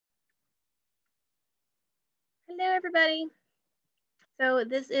Hello, everybody. So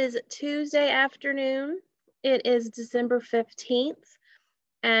this is Tuesday afternoon. It is December 15th,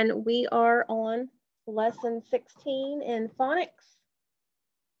 and we are on lesson 16 in phonics.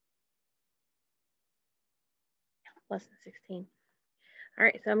 Lesson 16. All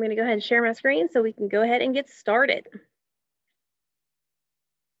right, so I'm going to go ahead and share my screen so we can go ahead and get started.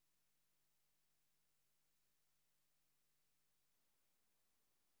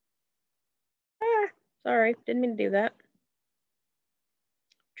 Sorry, didn't mean to do that.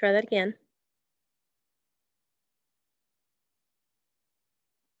 Try that again.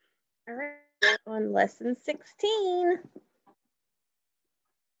 All right, on lesson 16.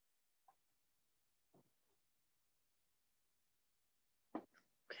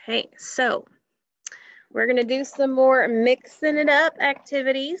 Okay, so we're going to do some more mixing it up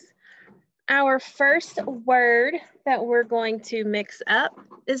activities. Our first word that we're going to mix up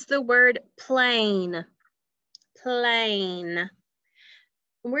is the word plain. Plain.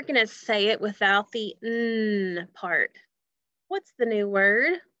 We're going to say it without the n part. What's the new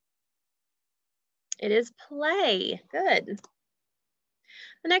word? It is play. Good.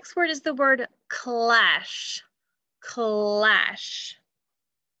 The next word is the word clash. Clash.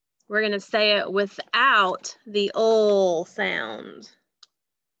 We're going to say it without the ol sound.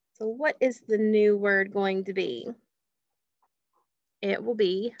 So what is the new word going to be? It will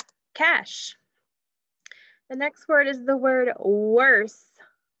be cash. The next word is the word worse.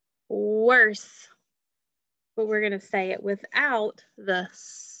 Worse. But we're going to say it without the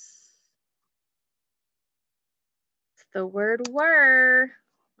s. It's the word were.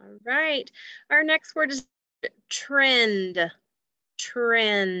 All right. Our next word is trend.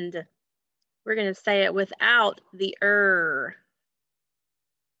 Trend. We're going to say it without the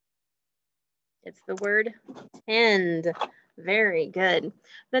It's the word tend. Very good.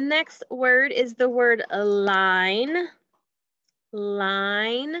 The next word is the word line.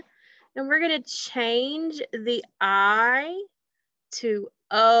 Line. And we're going to change the I to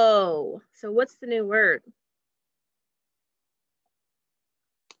O. So what's the new word?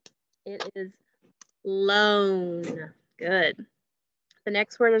 It is loan. Good. The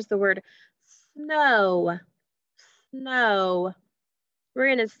next word is the word snow. Snow.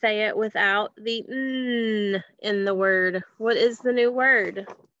 We're going to say it without the n in the word. What is the new word?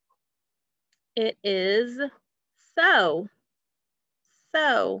 It is so.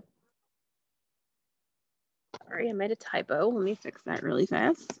 So. Sorry, I made a typo. Let me fix that really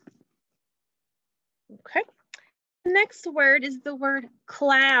fast. Okay. The next word is the word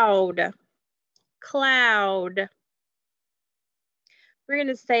cloud. Cloud. We're going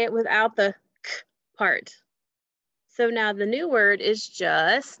to say it without the k part. So now the new word is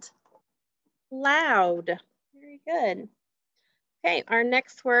just loud. Very good. Okay, our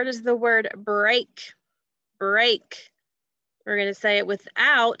next word is the word break. Break. We're going to say it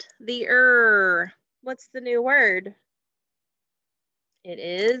without the What's the new word? It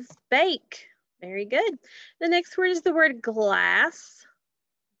is bake. Very good. The next word is the word glass.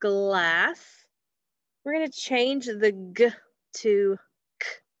 Glass. We're going to change the g to k.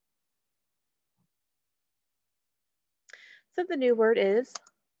 So the new word is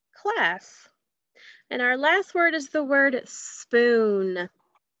class. And our last word is the word spoon.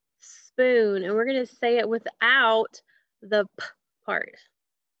 Spoon. And we're going to say it without the p part.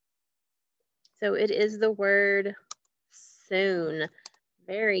 So it is the word soon.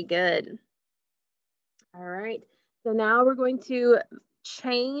 Very good. All right. So now we're going to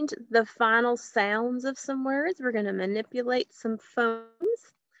change the final sounds of some words. We're going to manipulate some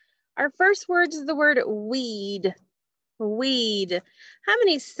phones. Our first word is the word weed. Weed. How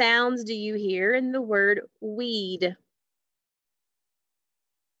many sounds do you hear in the word weed?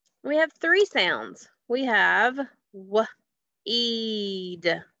 We have 3 sounds. We have w-eed.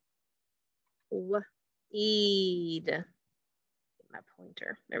 W-eed. My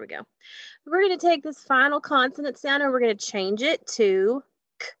pointer. There we go. We're going to take this final consonant sound and we're going to change it to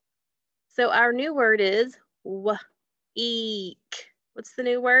k. So our new word is week. What's the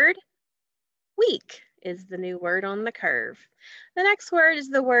new word? Week is the new word on the curve. The next word is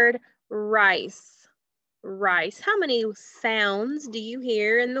the word rice. Rice. How many sounds do you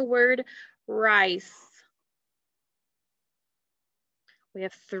hear in the word rice? We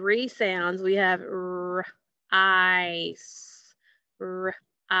have 3 sounds. We have ice.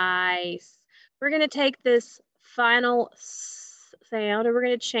 Ice. We're going to take this final sound and we're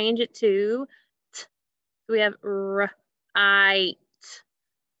going to change it to t. We have right.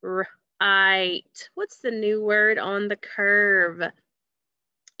 Right. What's the new word on the curve?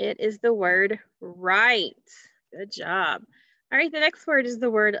 It is the word right. Good job. All right, the next word is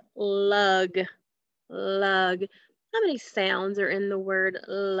the word lug. lug. How many sounds are in the word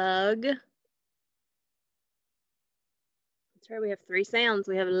lug? That's right, we have 3 sounds.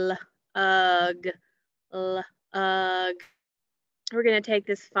 We have ug, ug. We're going to take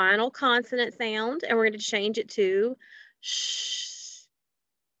this final consonant sound and we're going to change it to sh,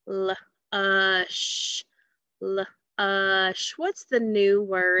 sh, sh. What's the new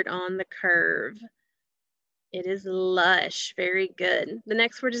word on the curve? It is lush. Very good. The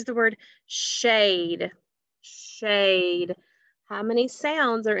next word is the word shade. Shade. How many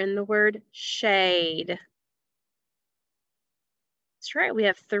sounds are in the word shade? That's right. We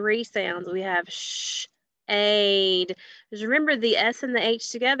have 3 sounds. We have sh-aid. Because remember, the S and the H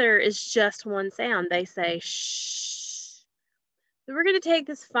together is just one sound. They say shh. So we're going to take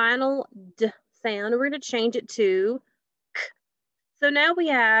this final D sound and we're going to change it to k. So now we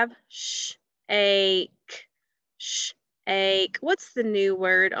have sh-ache. Sh-ache. What's the new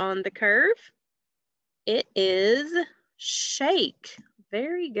word on the curve? It is shake.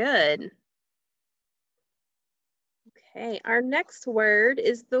 Very good. Okay, our next word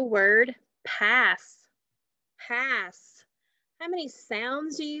is the word pass. Pass. How many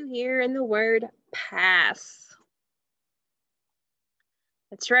sounds do you hear in the word pass?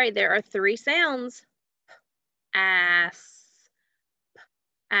 That's right, there are 3 sounds. Ass.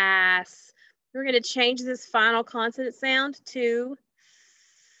 Ass. We're going to change this final consonant sound to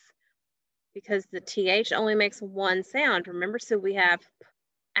because the TH only makes 1 sound. Remember, so we have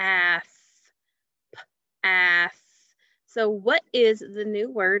ass. Ass. So what is the new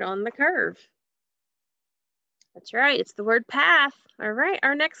word on the curve? That's right, it's the word path. All right,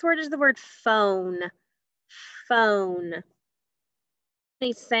 our next word is the word phone. Phone. How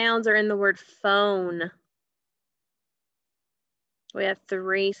many sounds are in the word phone? We have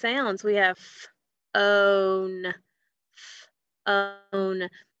 3 sounds. We have own, own.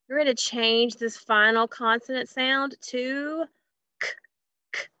 We're going to change this final consonant sound to k,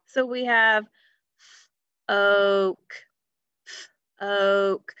 k. So we have oak,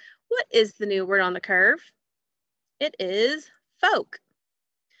 oak. What is the new word on the curve? It is folk.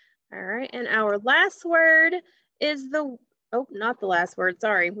 All right, and our last word is the, oh, not the last word,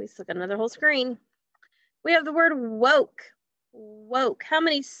 sorry. We still got another whole screen. We have the word woke. Woke. How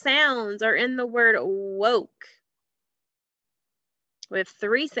many sounds are in the word woke? We have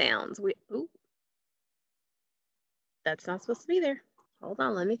 3 sounds. Ooh, that's not supposed to be there. Hold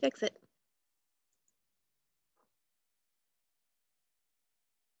on, let me fix it.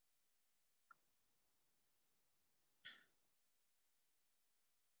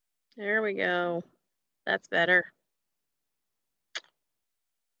 There we go. That's better.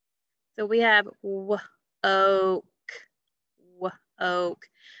 So we have oak, oak.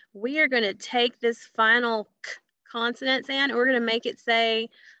 We are going to take this final k consonant sound and we're going to make it say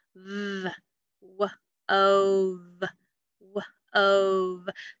v, ov, ov.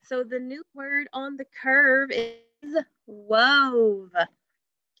 So the new word on the curve is wove.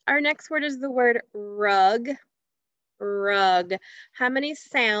 Our next word is the word rug. Rug. How many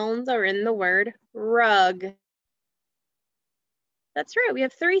sounds are in the word rug? That's right, we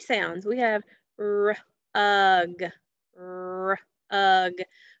have 3 sounds. We have rug, rug.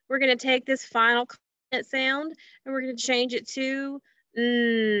 We're going to take this final consonant sound and we're going to change it to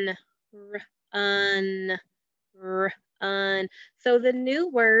n, un, un. So the new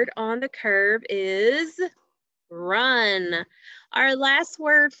word on the curve is run. Our last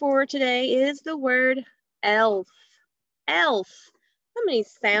word for today is the word elf. Elf. How many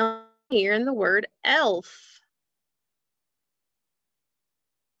sounds here in the word elf?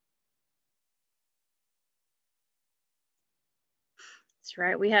 That's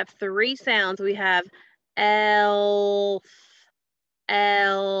right, we have 3 sounds. We have elf,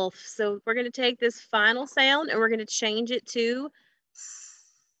 elf. So we're going to take this final sound and we're going to change it to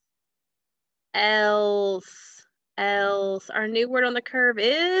else, else. Our new word on the curve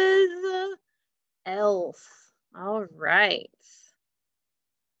is else. All right.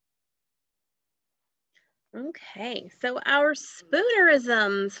 Okay, so our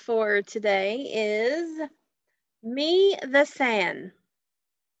spoonerisms for today is me the san.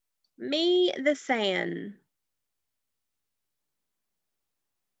 Me the san.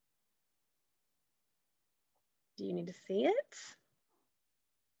 Do you need to see it?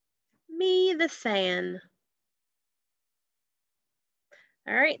 Me the san.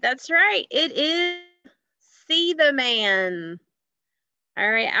 All right, that's right. It is see the man.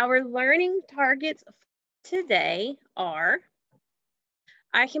 All right, our learning targets today are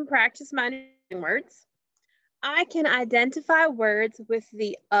I can practice my words. I can identify words with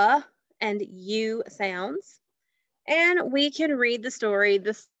the and u sounds. And we can read the story,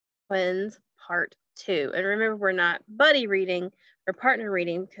 The Twins, Part 2. And remember, we're not buddy reading or partner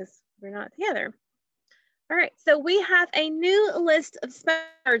reading because we're not together. All right, so we have a new list of spelling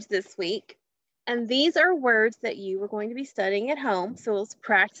words this week. And these are words that you are going to be studying at home. So let's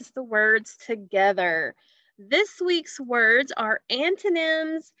practice the words together. This week's words are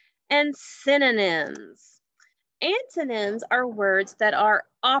antonyms and synonyms. Antonyms are words that are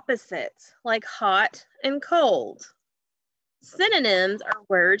opposite, like hot and cold. Synonyms are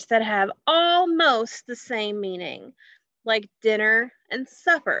words that have almost the same meaning, like dinner and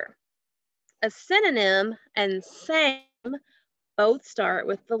supper. A synonym and same both start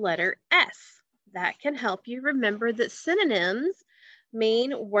with the letter S. That can help you remember that synonyms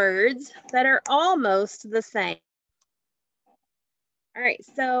mean words that are almost the same. All right,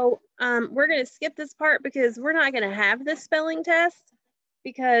 so we're going to skip this part because we're not going to have this spelling test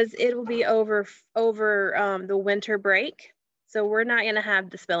because it will be over the winter break. So we're not going to have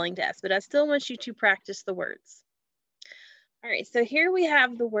the spelling test, but I still want you to practice the words. All right, so here we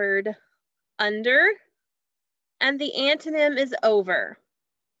have the word under, and the antonym is over.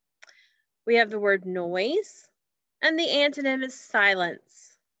 We have the word noise, and the antonym is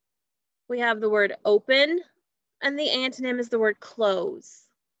silence. We have the word open, and the antonym is the word close.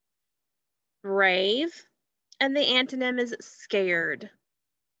 Brave, and the antonym is scared.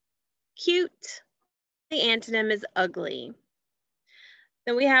 Cute, the antonym is ugly.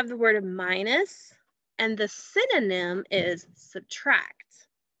 Then we have the word minus, and the synonym is subtract.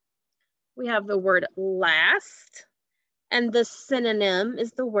 We have the word last, and the synonym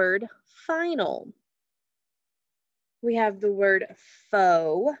is the word final. We have the word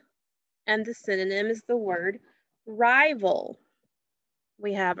foe, and the synonym is the word rival.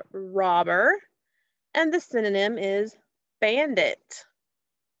 We have robber, and the synonym is bandit.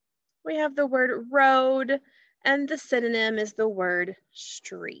 We have the word road, and the synonym is the word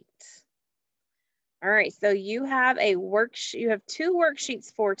street. All right, so you have a worksheet. You have 2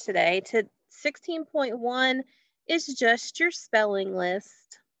 worksheets for today. 16.1 is just your spelling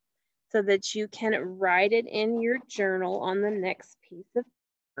list so that you can write it in your journal on the next piece of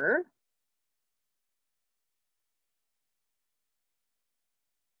paper.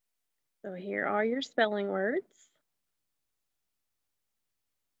 So here are your spelling words.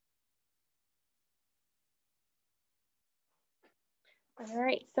 All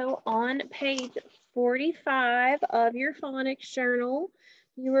right, so on page 45 of your phonics journal,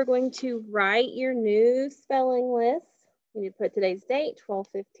 you are going to write your new spelling list. You need to put today's date,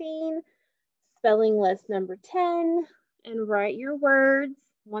 12/15, spelling list number 10, and write your words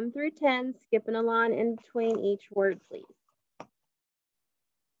 1 through 10, skipping a line in between each word, please.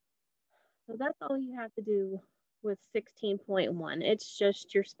 So that's all you have to do with 16.1. It's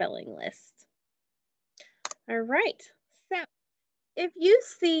just your spelling list. All right, so if you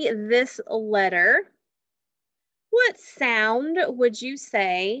see this letter, what sound would you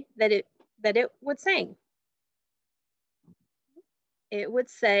say that it would sing? It would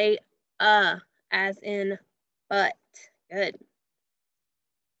say as in but. Good.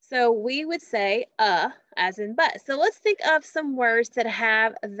 So we would say as in but. So let's think of some words that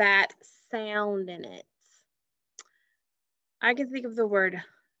have that sound in it. I can think of the word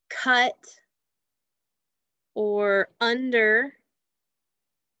cut or under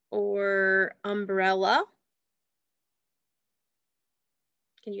or umbrella.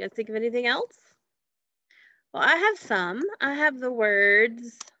 Can you guys think of anything else? Well, I have some. I have the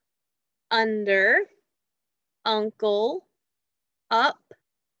words under, uncle, up,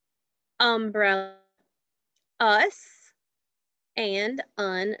 umbrella, us, and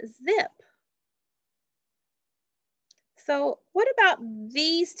unzip. So what about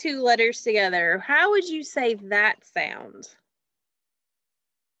these 2 letters together? How would you say that sound?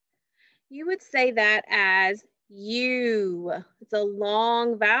 You would say that as you. It's a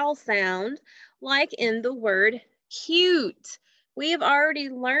long vowel sound, like in the word cute. We have already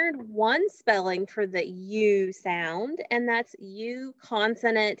learned one spelling for the U sound, and that's U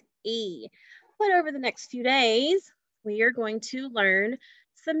consonant E. But over the next few days, we are going to learn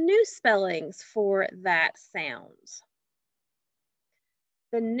some new spellings for that sound.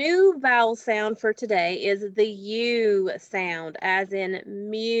 The new vowel sound for today is the U sound, as in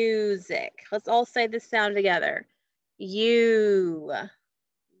music. Let's all say this sound together. U,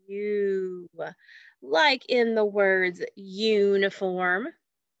 U. Like in the words uniform,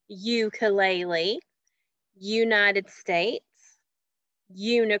 ukulele, United States,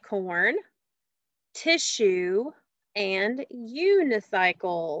 unicorn, tissue, and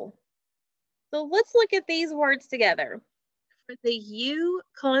unicycle. So let's look at these words together. For the U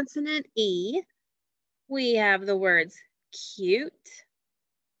consonant E, we have the words cute,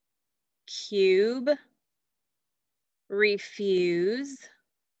 cube, refuse,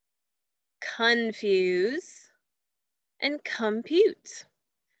 confuse, and compute.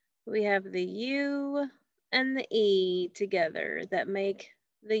 We have the U and the E together that make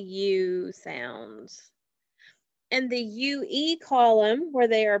the U sounds. In the UE column, where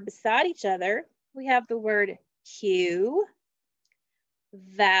they are beside each other, we have the word Q,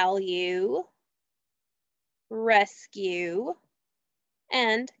 value, rescue,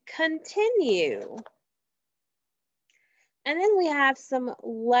 and continue. And then we have the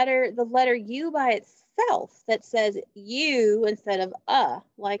letter U by itself that says U instead of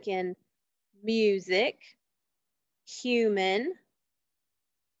like in music, human,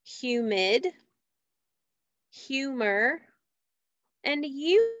 humid, humor, and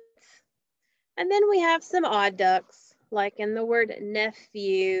youth. And then we have some odd ducks, like in the word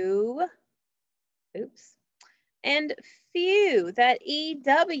nephew, oops, and few. That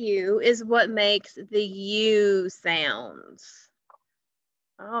EW is what makes the U sounds.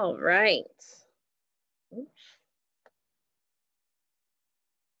 All right. Oops.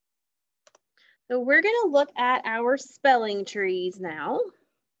 So we're going to look at our spelling trees now.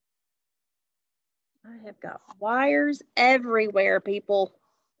 I have got wires everywhere, people.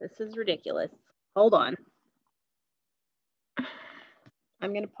 This is ridiculous. Hold on.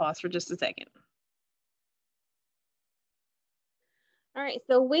 I'm going to pause for just a second. All right,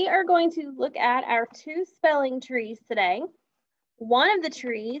 so we are going to look at our two spelling trees today. One of the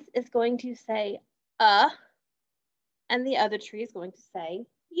trees is going to say and the other tree is going to say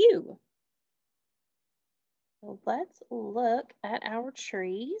you. So let's look at our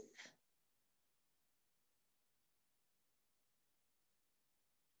trees.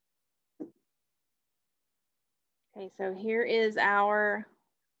 Okay, so here is our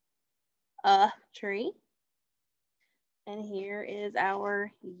tree. And here is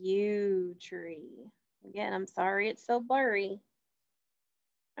our U tree. Again, I'm sorry it's so blurry.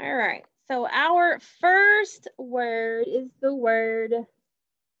 All right, so our first word is the word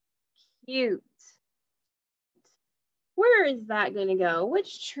cute. Where is that going to go?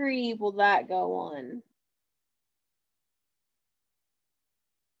 Which tree will that go on?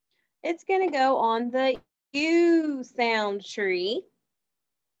 It's going to go on the U sound tree.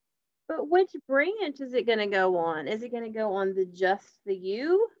 But which branch is it going to go on? Is it going to go on just the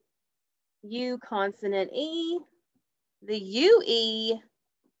U, U consonant E, the UE,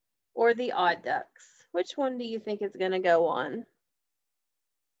 or the odd ducks? Which one do you think is going to go on?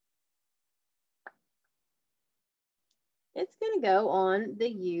 It's going to go on the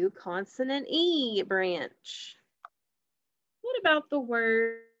U consonant E branch. What about the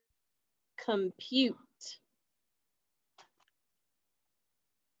word compute?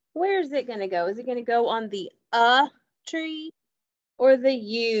 Where is it going to go? Is it going to go on the tree or the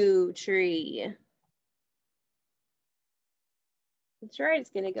U tree? That's right, it's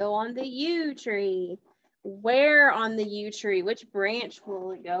going to go on the U tree. Where on the U tree? Which branch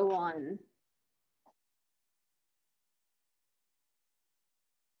will it go on?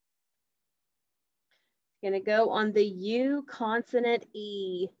 It's going to go on the U consonant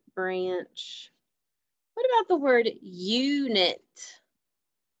E branch. What about the word unit?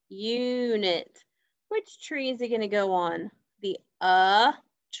 Unit. Which tree is it going to go on? The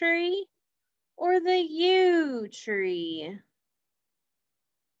tree or the U tree?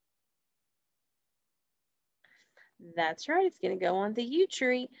 That's right, it's going to go on the U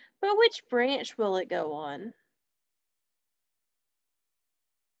tree. But which branch will it go on?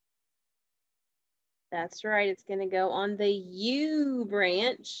 That's right, it's going to go on the U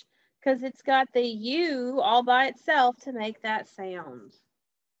branch because it's got the U all by itself to make that sound.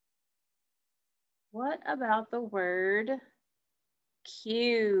 What about the word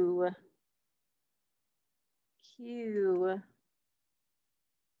Q? Q.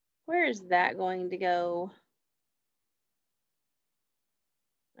 Where is that going to go?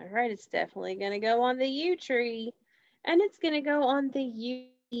 All right, it's definitely going to go on the U tree, and it's going to go on the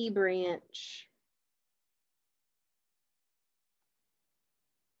U branch.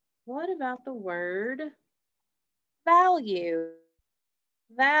 What about the word value?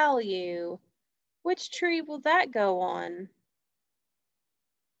 Value. Which tree will that go on?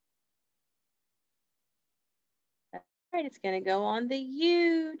 That's right, it's going to go on the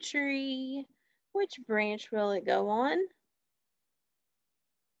U tree. Which branch will it go on?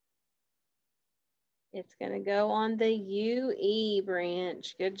 It's going to go on the UE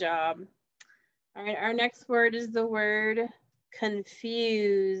branch. Good job. All right, our next word is the word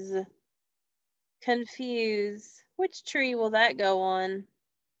confuse. Confuse. Which tree will that go on?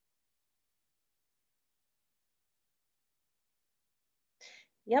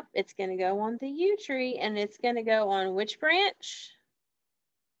 Yep, it's going to go on the U tree, and it's going to go on which branch?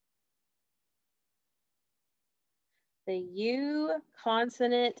 The U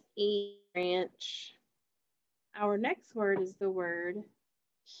consonant E branch. Our next word is the word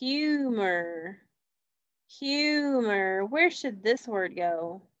humor. Humor. Where should this word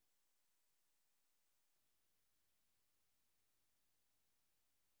go?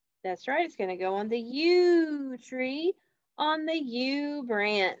 That's right, it's going to go on the U tree, on the U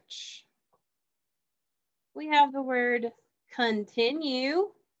branch. We have the word continue.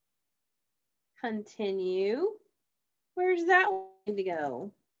 Continue. Where's that going to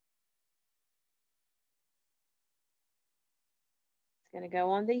go? It's going to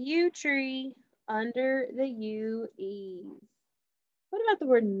go on the U tree, under the UEs. What about the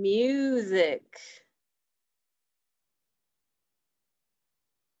word music?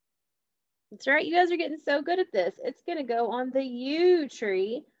 That's right, you guys are getting so good at this. It's going to go on the U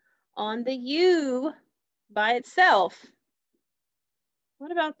tree, on the U by itself.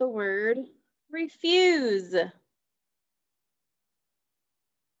 What about the word refuse?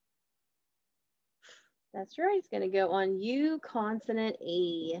 That's right, it's going to go on U consonant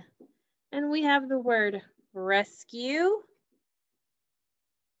E. And we have the word rescue.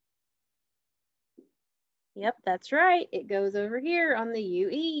 Yep, that's right. It goes over here on the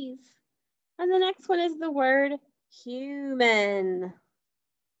UEs. And the next one is the word human.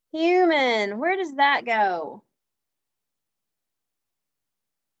 Human, where does that go?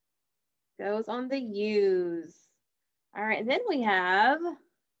 Goes on the U's. All right, then we have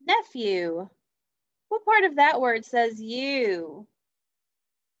nephew. What part of that word says you?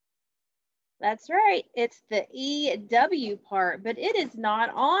 That's right, it's the EW part, but it is not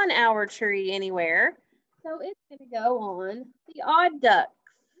on our tree anywhere. So it's going to go on the odd ducks.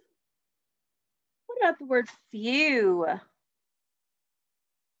 What about the word few?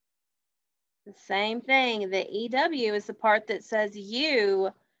 The same thing. The EW is the part that says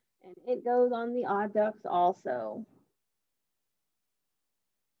you, and it goes on the odd ducks also.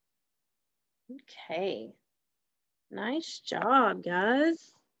 Okay. Nice job,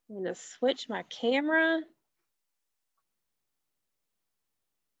 guys. I'm going to switch my camera.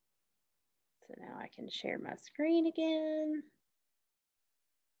 So now I can share my screen again.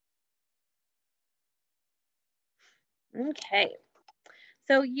 Okay.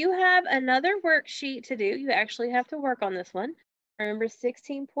 So you have another worksheet to do. You actually have to work on this one. Remember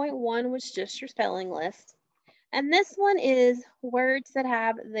 16.1 was just your spelling list. And this one is words that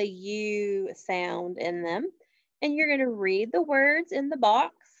have the U sound in them. And you're going to read the words in the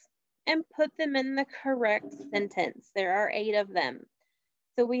box and put them in the correct sentence. There are 8 of them.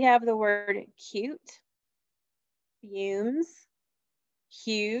 So we have the word cute, fumes,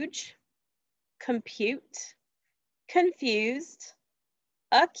 huge, compute, confused,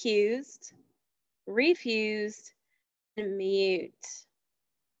 accused, refused, and mute.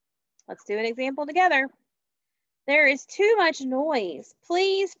 Let's do an example together. There is too much noise.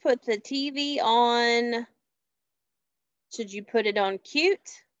 Please put the TV on. Should you put it on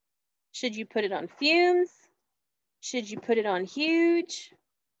cute? Should you put it on fumes? Should you put it on huge?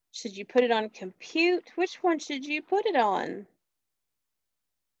 Should you put it on compute? Which one should you put it on?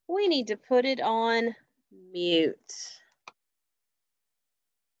 We need to put it on mute.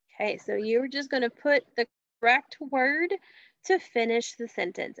 Okay, so you're just going to put the correct word to finish the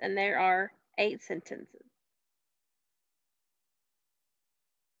sentence, and there are 8 sentences.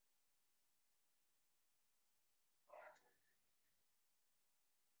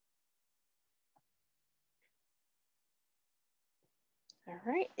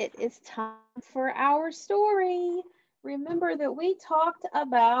 All right, it is time for our story. Remember that we talked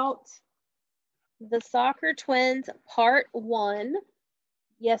about the Soccer Twins Part 1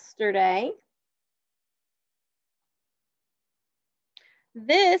 yesterday.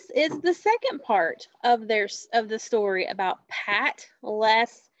 This is the second part of the story about Pat,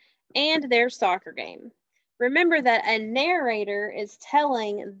 Les, and their soccer game. Remember that a narrator is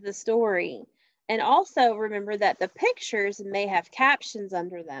telling the story. And also remember that the pictures may have captions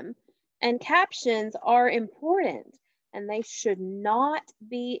under them. And captions are important and they should not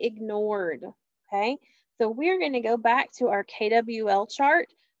be ignored. Okay, so we're going to go back to our KWL chart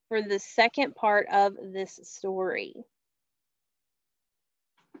for the second part of this story.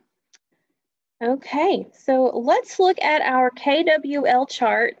 Okay, so let's look at our KWL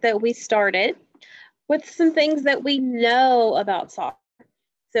chart that we started with some things that we know about soccer.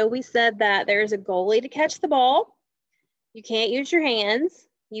 So we said that there's a goalie to catch the ball. You can't use your hands.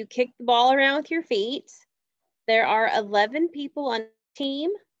 You kick the ball around with your feet. There are 11 people on a team.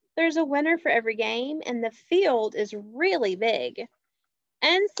 There's a winner for every game, and the field is really big.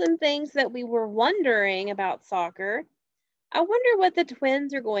 and some things that we were wondering about soccer. I wonder what the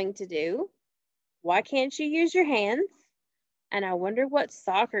twins are going to do. Why can't you use your hands? And I wonder what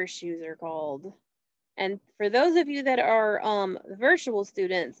soccer shoes are called. And for those of you that are virtual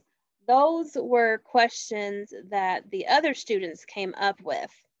students, those were questions that the other students came up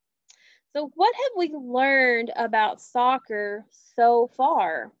with. So what have we learned about soccer so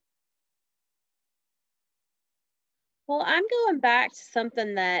far? Well, I'm going back to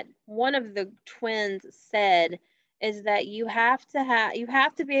something that one of the twins said is that you have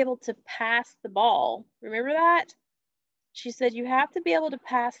to be able to pass the ball. Remember that? She said you have to be able to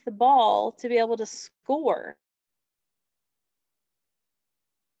pass the ball to be able to score.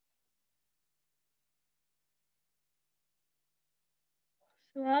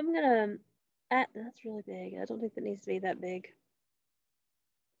 So I'm gonna, that's really big. I don't think that needs to be that big.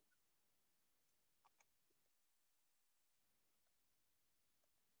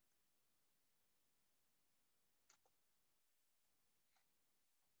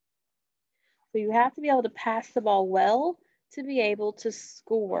 So you have to be able to pass the ball well to be able to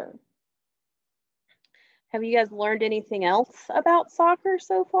score. Have you guys learned anything else about soccer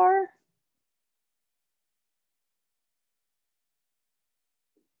so far?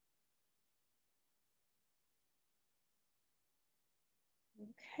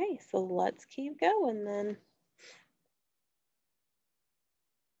 Okay, so let's keep going then.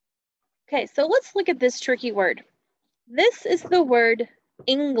 Okay, so let's look at this tricky word. This is the word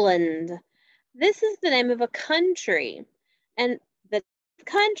England. This is the name of a country, and the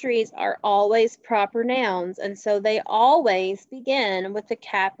countries are always proper nouns, and so they always begin with a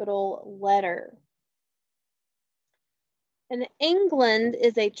capital letter. And England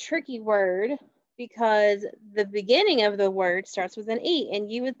is a tricky word because the beginning of the word starts with an E, and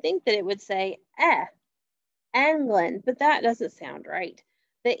you would think that it would say England, but that doesn't sound right.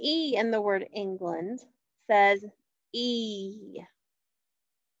 The E in the word England says E.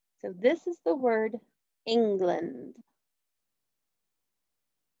 So this is the word England.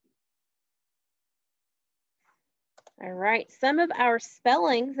 All right, some of our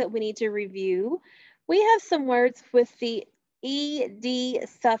spellings that we need to review. We have some words with the ed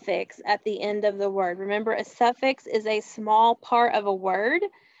suffix at the end of the word. Remember, a suffix is a small part of a word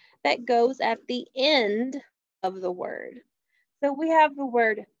that goes at the end of the word. So we have the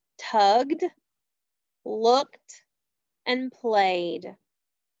word tugged, looked, and played.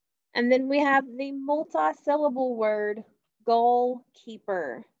 And then we have the multi-syllable word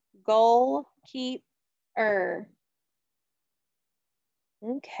goalkeeper, goalkeeper.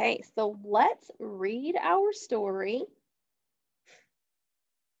 Okay, so let's read our story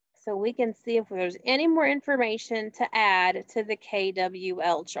so we can see if there's any more information to add to the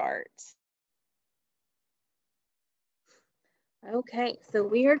KWL chart. Okay, so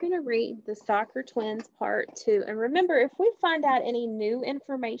we are going to read the Soccer Twins Part 2. And remember, if we find out any new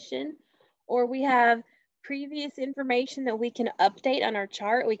information or we have previous information that we can update on our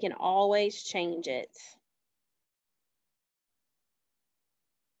chart, we can always change it.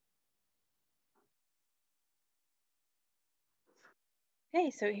 Okay,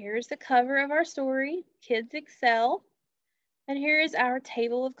 so here's the cover of our story, Kids Excel. And here is our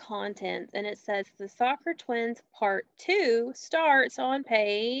table of contents. And it says the Soccer Twins Part 2 starts on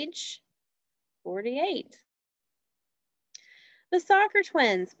page 48. The Soccer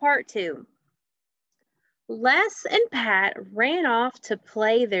Twins Part 2. Les and Pat ran off to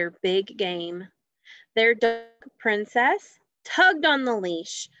play their big game. Their dog, Princess, tugged on the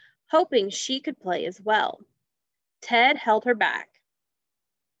leash, hoping she could play as well. Ted held her back.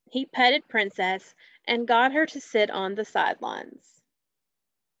 He petted Princess and got her to sit on the sidelines.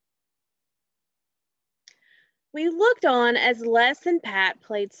 We looked on as Les and Pat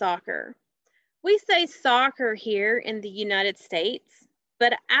played soccer. We say soccer here in the United States,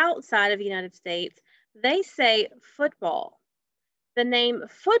 but outside of the United States, they say football. The name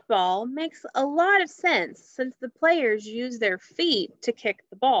football makes a lot of sense since the players use their feet to kick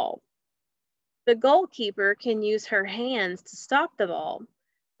the ball. The goalkeeper can use her hands to stop the ball,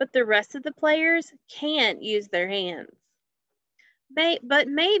 but the rest of the players can't use their hands. But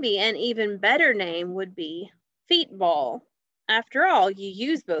maybe an even better name would be feetball. After all, you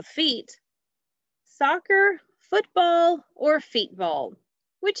use both feet. Soccer, football, or feetball?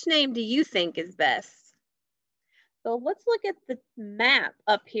 Which name do you think is best? So let's look at the map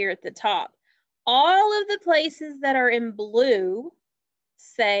up here at the top. All of the places that are in blue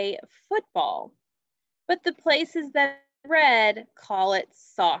say football, but the places that are red call it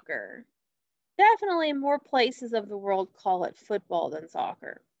soccer. Definitely more places of the world call it football than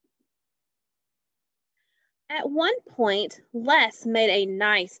soccer. At one point, Les made a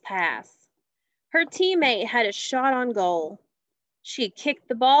nice pass. Her teammate had a shot on goal. She kicked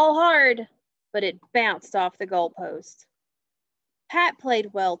the ball hard, but it bounced off the goalpost. Pat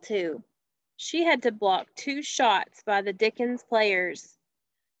played well too. She had to block 2 shots by the Dickens players.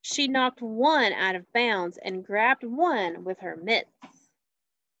 She knocked one out of bounds and grabbed one with her mitts.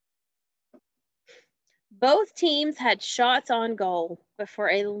 Both teams had shots on goal, but for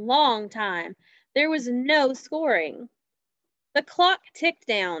a long time, there was no scoring. The clock ticked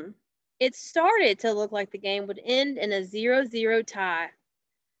down. It started to look like the game would end in a 0-0 tie.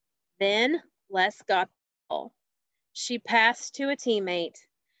 Then Les got the ball. She passed to a teammate.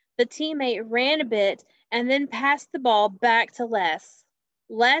 The teammate ran a bit and then passed the ball back to Les.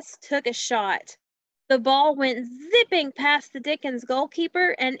 Les took a shot. The ball went zipping past the Dickens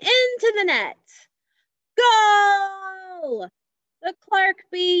goalkeeper and into the net. Goal! The Clark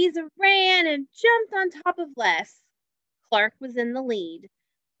Bees ran and jumped on top of Les. Clark was in the lead,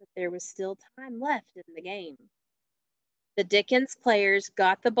 but there was still time left in the game. The Dickens players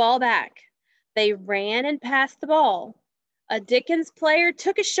got the ball back. They ran and passed the ball. A Dickens player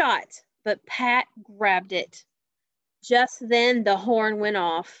took a shot, but Pat grabbed it. Just then the horn went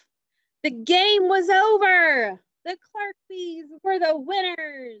off. The game was over. The Clark Bees were the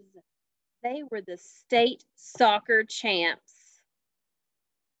winners. They were the state soccer champs.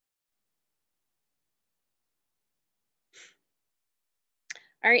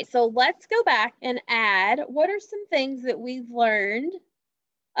 All right, so let's go back and add what are some things that we've learned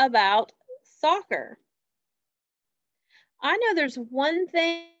about soccer. I know there's one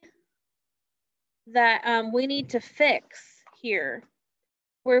thing that we need to fix here,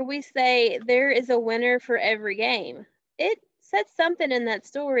 where we say there is a winner for every game. It said something in that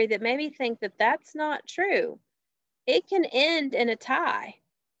story that made me think that that's not true. It can end in a tie.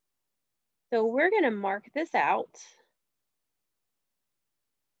 So we're going to mark this out.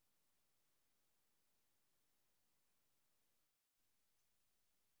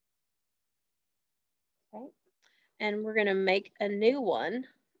 Okay. And we're going to make a new one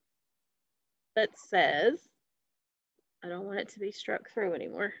that says, I don't want it to be struck through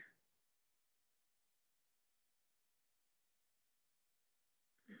anymore.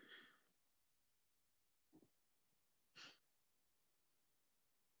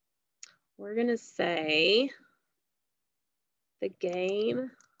 We're going to say the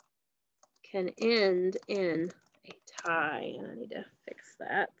game can end in a tie. And I need to fix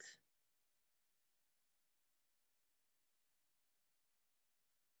that.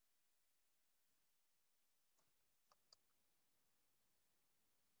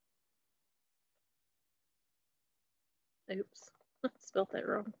 Oops, I spelled that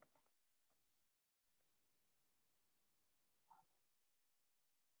wrong.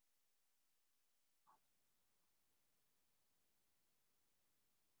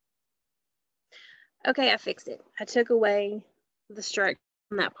 Okay, I fixed it. I took away the strike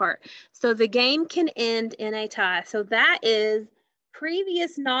on that part. So the game can end in a tie. So that is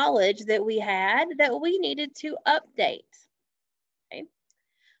previous knowledge that we had that we needed to update. Okay.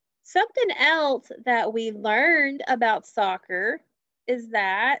 Something else that we learned about soccer is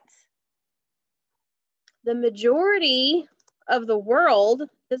that the majority of the world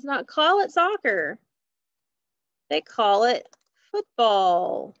does not call it soccer. They call it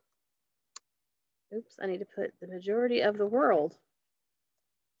football. Oops, I need to put the majority of the world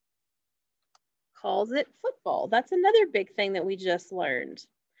calls it football. That's another big thing that we just learned.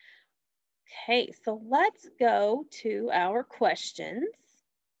 Okay, so let's go to our questions.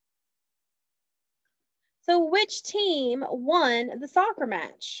 So which team won the soccer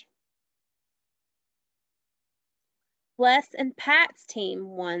match? Les and Pat's team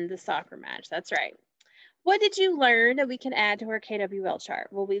won the soccer match. That's right. What did you learn that we can add to our KWL chart?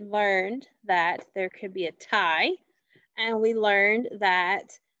 Well, we learned that there could be a tie, and we learned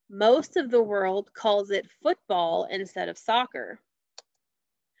that most of the world calls it football instead of soccer.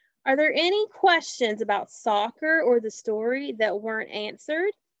 Are there any questions about soccer or the story that weren't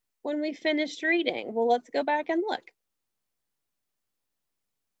answered when we finished reading? Well, let's go back and look.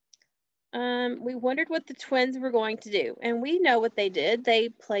 We wondered what the twins were going to do, and we know what they did. They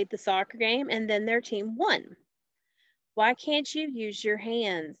played the soccer game, and then their team won. Why can't you use your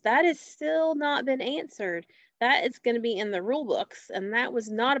hands? That has still not been answered. That is going to be in the rule books, and that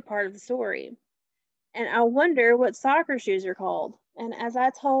was not a part of the story. And I wonder what soccer shoes are called. And as I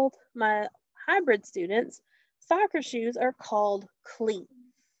told my hybrid students, soccer shoes are called cleats.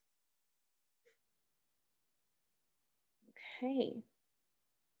 Okay.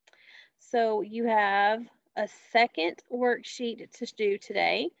 So you have a second worksheet to do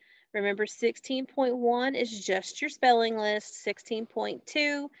today. Remember, 16.1 is just your spelling list.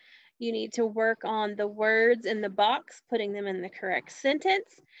 16.2, you need to work on the words in the box, putting them in the correct sentence.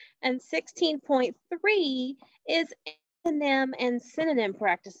 And 16.3 is antonym and synonym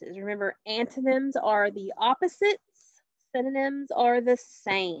practices. Remember, antonyms are the opposites, synonyms are the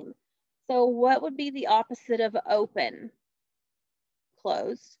same. So what would be the opposite of open?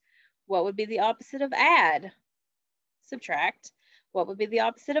 Close. What would be the opposite of add? Subtract. What would be the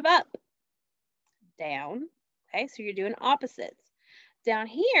opposite of up? Down. Okay, so you're doing opposites. Down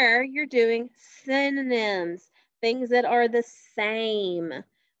here, you're doing synonyms, things that are the same.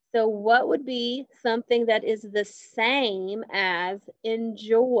 So what would be something that is the same as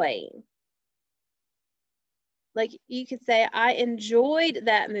enjoy? Like you could say, I enjoyed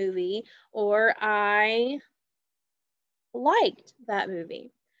that movie, or I liked that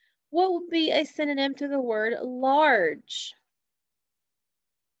movie. What would be a synonym to the word large?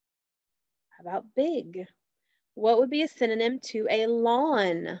 How about big? What would be a synonym to a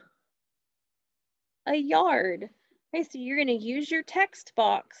lawn? A yard. Okay, so you're going to use your text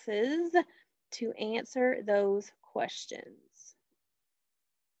boxes to answer those questions.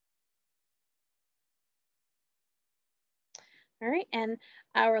 All right, and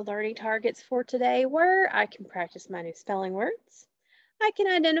our learning targets for today were I can practice my new spelling words. I can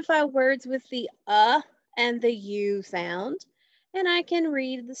identify words with the and the U sound. And I can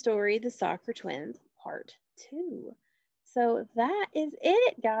read the story, The Soccer Twins, Part 2. So that is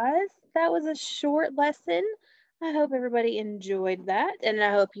it, guys. That was a short lesson. I hope everybody enjoyed that, and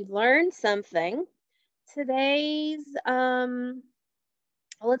I hope you learned something. Today's,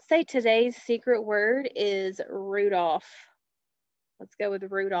 let's say today's secret word is Rudolph. Let's go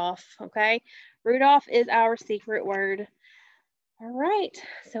with Rudolph, okay? Rudolph is our secret word. All right,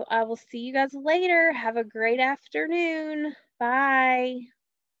 so I will see you guys later. Have a great afternoon. Bye.